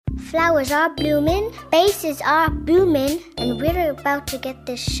Flowers are blooming, bases are booming, and we're about to get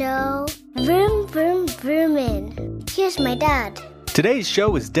the show vroom, vroom, vroomin'. Here's my dad. Today's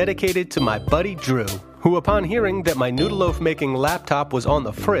show is dedicated to my buddy Drew, who upon hearing that my noodleloaf-making laptop was on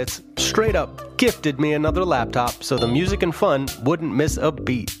the fritz, straight up gifted me another laptop so the music and fun wouldn't miss a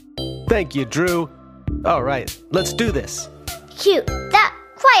beat. Thank you, Drew. All right, let's do this. Cue the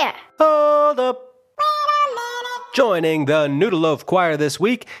choir. Hold up. Joining the Noodleloaf Choir this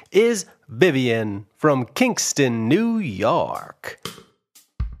week is Vivian from Kingston, New York.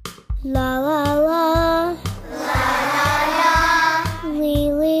 La la la. La la la.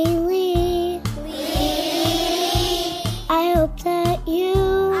 Lee lee lee. Lee. I hope that you.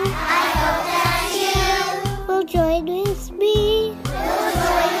 Will join with me.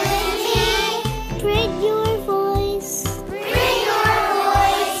 Bring your voice.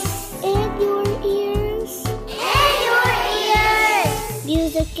 And your ears.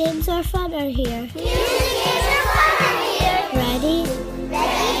 Music games are fun are here. Ready?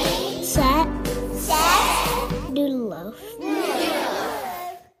 Set. Noodleloaf.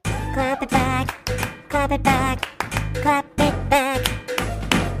 Clap it back, clap it back, clap it back.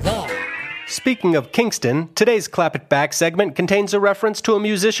 Yeah. Speaking of Kingston, today's Clap It Back segment contains a reference to a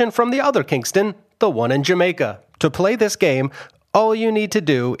musician from the other Kingston, the one in Jamaica. To play this game, all you need to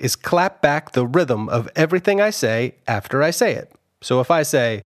do is clap back the rhythm of everything I say after I say it. So if I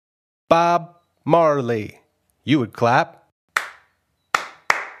say, Bob Marley, you would clap.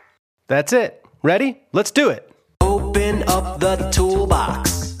 That's it. Ready? Let's do it. Open up the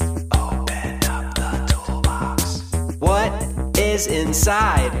toolbox. Open up the toolbox. What is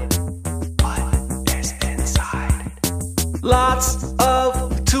inside? What is inside? Lots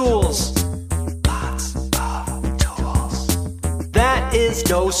of tools. Lots of tools. That is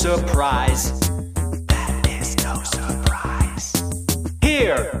no surprise. That is no surprise.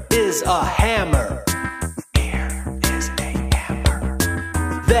 Here is a hammer. Here is a hammer.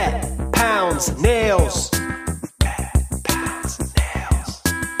 That pounds nails. That pounds nails.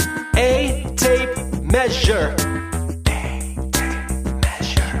 A tape measure. A tape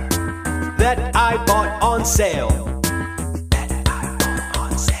measure. That I bought on sale. That I bought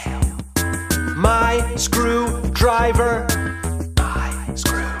on sale. My screwdriver. My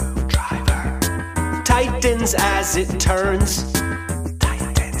screwdriver. Tightens as it turns.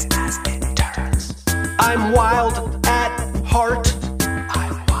 Tightens as it turns. I'm wild at heart.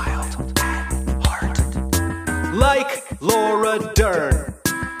 I'm wild at heart. Like Laura Dern.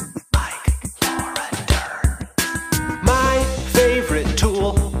 Like Laura Dern. My favorite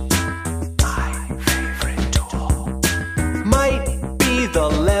tool. My favorite tool. Might be the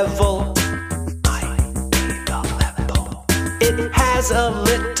level. Might be the level. It has a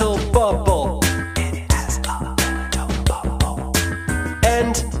little bubble. It has a little bubble.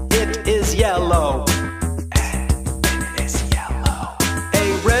 And it is yellow. And it is yellow.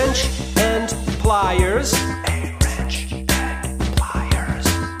 A wrench and pliers. A wrench and pliers.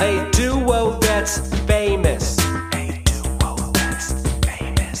 A duo that's famous. A duo that's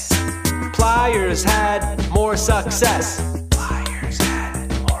famous. Pliers had more success. Pliers had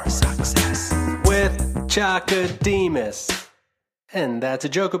more success. With Chakademus. And that's a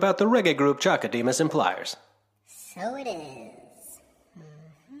joke about the reggae group Chakademus and Pliers. So it is.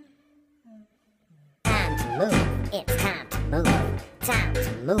 Time to move. It's time to move. Time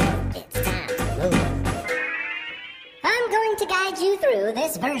to move. It's time to move. I'm going to guide you through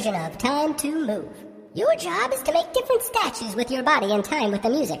this version of Time to Move. Your job is to make different statues with your body in time with the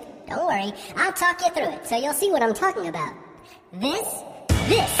music. Don't worry, I'll talk you through it so you'll see what I'm talking about. This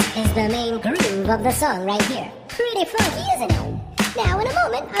is the main groove of the song right here. Pretty funky, isn't it? Now, in a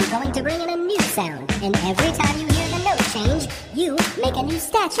moment, I'm going to bring in a new sound, and every time you hear the note change, you make a new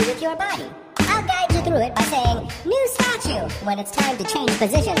statue with your body. I'll guide you through it by saying, new statue, when it's time to change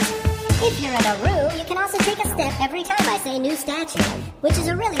positions. If you're in a room, you can also take a step every time I say new statue, which is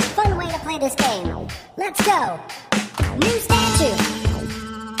a really fun way to play this game. Let's go. New statue.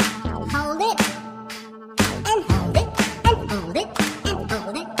 Hold it. And hold it. And hold it. And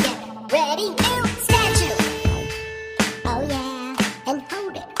hold it. Get ready. New statue. Oh yeah. And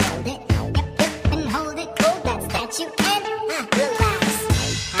hold it. Hold it. Yep. And hold it. Hold that statue. And relax.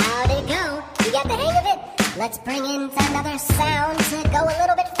 How'd it go? You got the hang of it? Let's bring in another sound to go a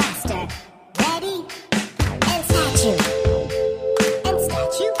little bit faster. Ready? And statue. And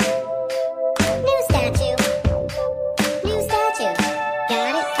statue. New statue. New statue.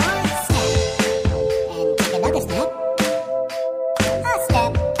 Got it? One step. And take another step. A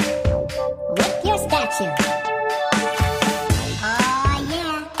step. With your statue. Oh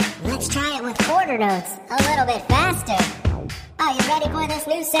yeah. Let's try it with quarter notes. A little bit faster. A Are you ready for this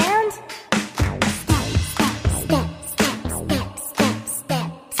new sound? Step, step, step, step, step, step,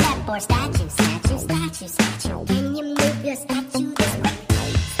 step, or statue, statue, statue, statue. Can you move your statue this way?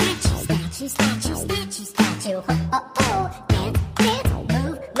 Statue, statue, statue, statue, statue. Oh, oh, oh. Dance, dance,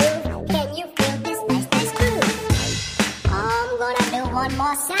 move, move. Can you feel this nice, nice groove? I'm gonna do one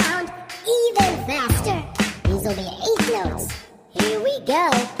more sound, even faster. These will be 8 notes. Here we go.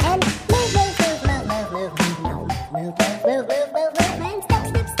 And move, move, move, move, move, move, move, move, move, move, move, move, move, move, and step,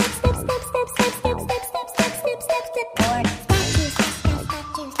 step, step, step, step, step, step, step, step, step, step, step, step, step, or statues,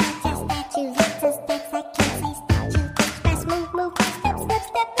 statues, statues, statues, it's a steps, I can't say statues, express, move, move, step, step,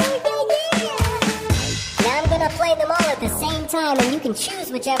 step, oh yeah, yeah. Now I'm gonna play them all at the same time, and you can choose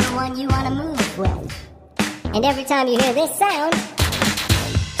whichever one you wanna move with. And every time you hear this sound,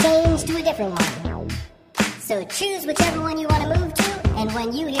 change to a different one. So choose whichever one you want to move to, and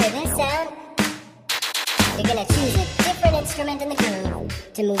when you hear this sound, you're gonna choose a different instrument in the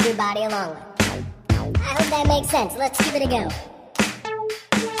groove to move your body along with. I hope that makes sense. Let's give it a go.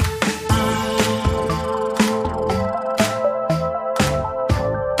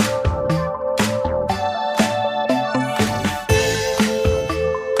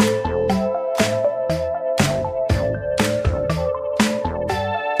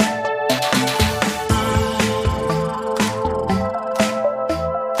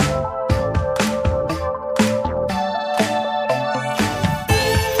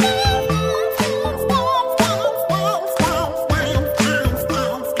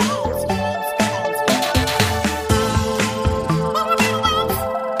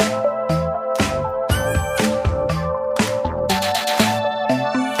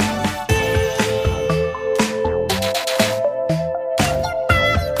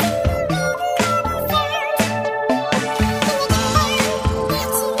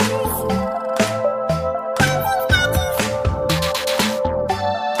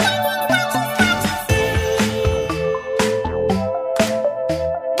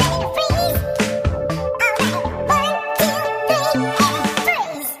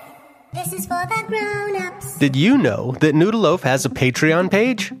 Did you know that Noodleloaf has a Patreon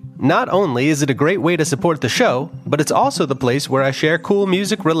page? Not only is it a great way to support the show, but it's also the place where I share cool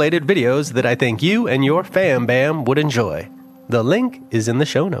music-related videos that I think you and your fam bam would enjoy. The link is in the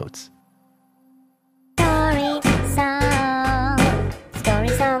show notes. Story song, story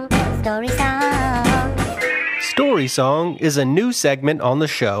song, story song. Story Song is a new segment on the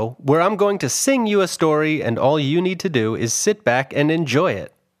show where I'm going to sing you a story and all you need to do is sit back and enjoy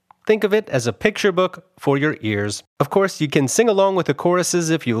it. Think of it as a picture book for your ears. Of course, you can sing along with the choruses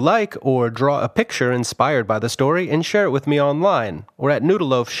if you like, or draw a picture inspired by the story and share it with me online, or at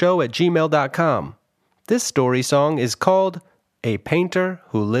noodleloafshow@gmail.com. This story song is called A Painter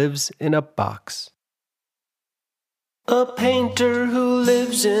Who Lives in a Box. A painter who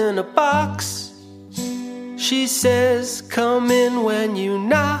lives in a box. She says, come in when you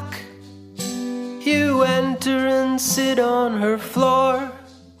knock. You enter and sit on her floor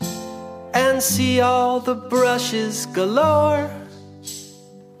and see all the brushes galore.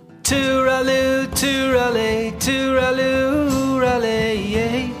 Tooraloo, toorale, tooraloo, rale,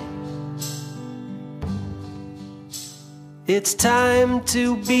 yay. It's time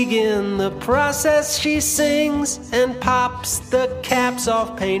to begin the process, she sings, and pops the caps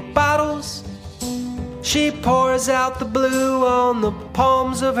off paint bottles. She pours out the blue on the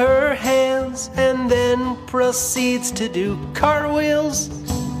palms of her hands, and then proceeds to do cartwheels.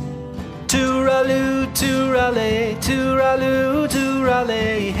 Tooraloo, toorale, tooraloo,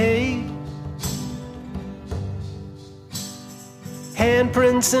 toorale, hey.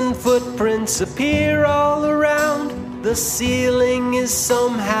 Handprints and footprints appear all around. The ceiling is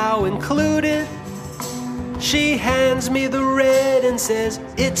somehow included. She hands me the red and says,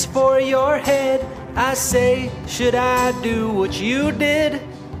 it's for your head. I say, should I do what you did?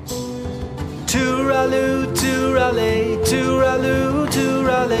 Tooraloo, toorale, tooraloo,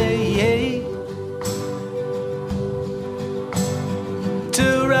 toorale, yay.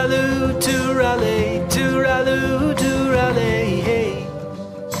 Tooraloo, toorale, tooraloo, toorale, hey.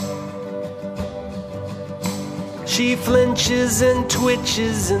 She flinches and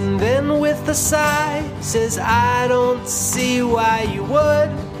twitches and then with a sigh says, I don't see why you would.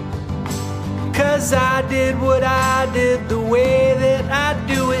 'Cause I did what I did the way that I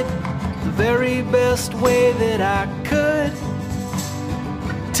do it, the very best way that I could.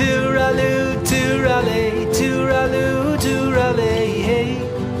 Tooraloo, toorale, tooraloo, toorale, hey.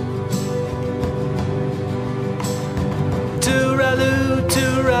 Tooraloo,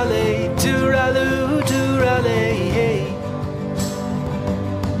 toorale, tooraloo, toorale, hey.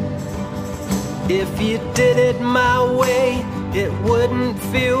 If you did it my way, it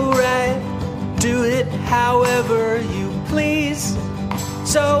feel right. Do it however you please.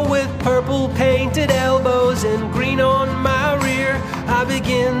 So with purple painted elbows and green on my rear, I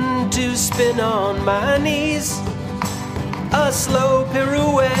begin to spin on my knees. A slow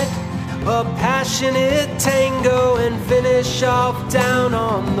pirouette, a passionate tango, and finish off down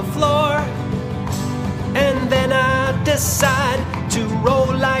on the floor. And then I decide to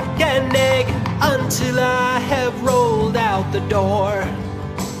roll like an egg until I have rolled out the door.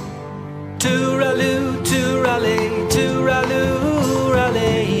 Tooraloo, toorale, tooraloo, rale,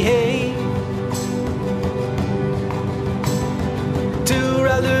 hey.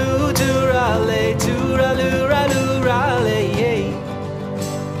 Tooraloo, toorale, tooraloo, raloo, rale, hey.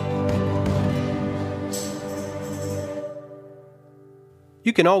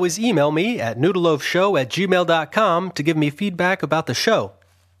 You can always email me at noodleloafshow@gmail.com to give me feedback about the show.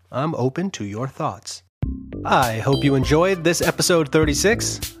 I'm open to your thoughts. I hope you enjoyed this episode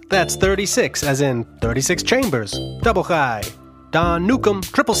 36. That's 36 as in 36 Chambers, Double High, Don Newcomb,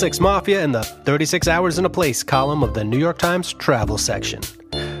 666 Mafia, and the 36 Hours in a Place column of the New York Times travel section.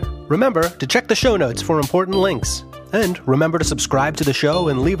 Remember to check the show notes for important links. And remember to subscribe to the show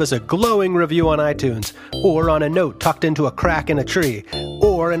and leave us a glowing review on iTunes, or on a note tucked into a crack in a tree,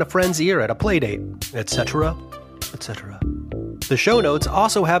 or in a friend's ear at a playdate, etc., etc. The show notes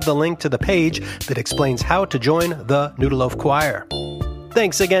also have the link to the page that explains how to join the Noodleloaf Choir.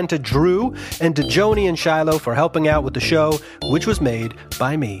 Thanks again to Drew and to Joni and Shiloh for helping out with the show, which was made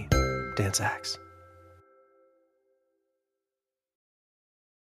by me, Dan Sachs.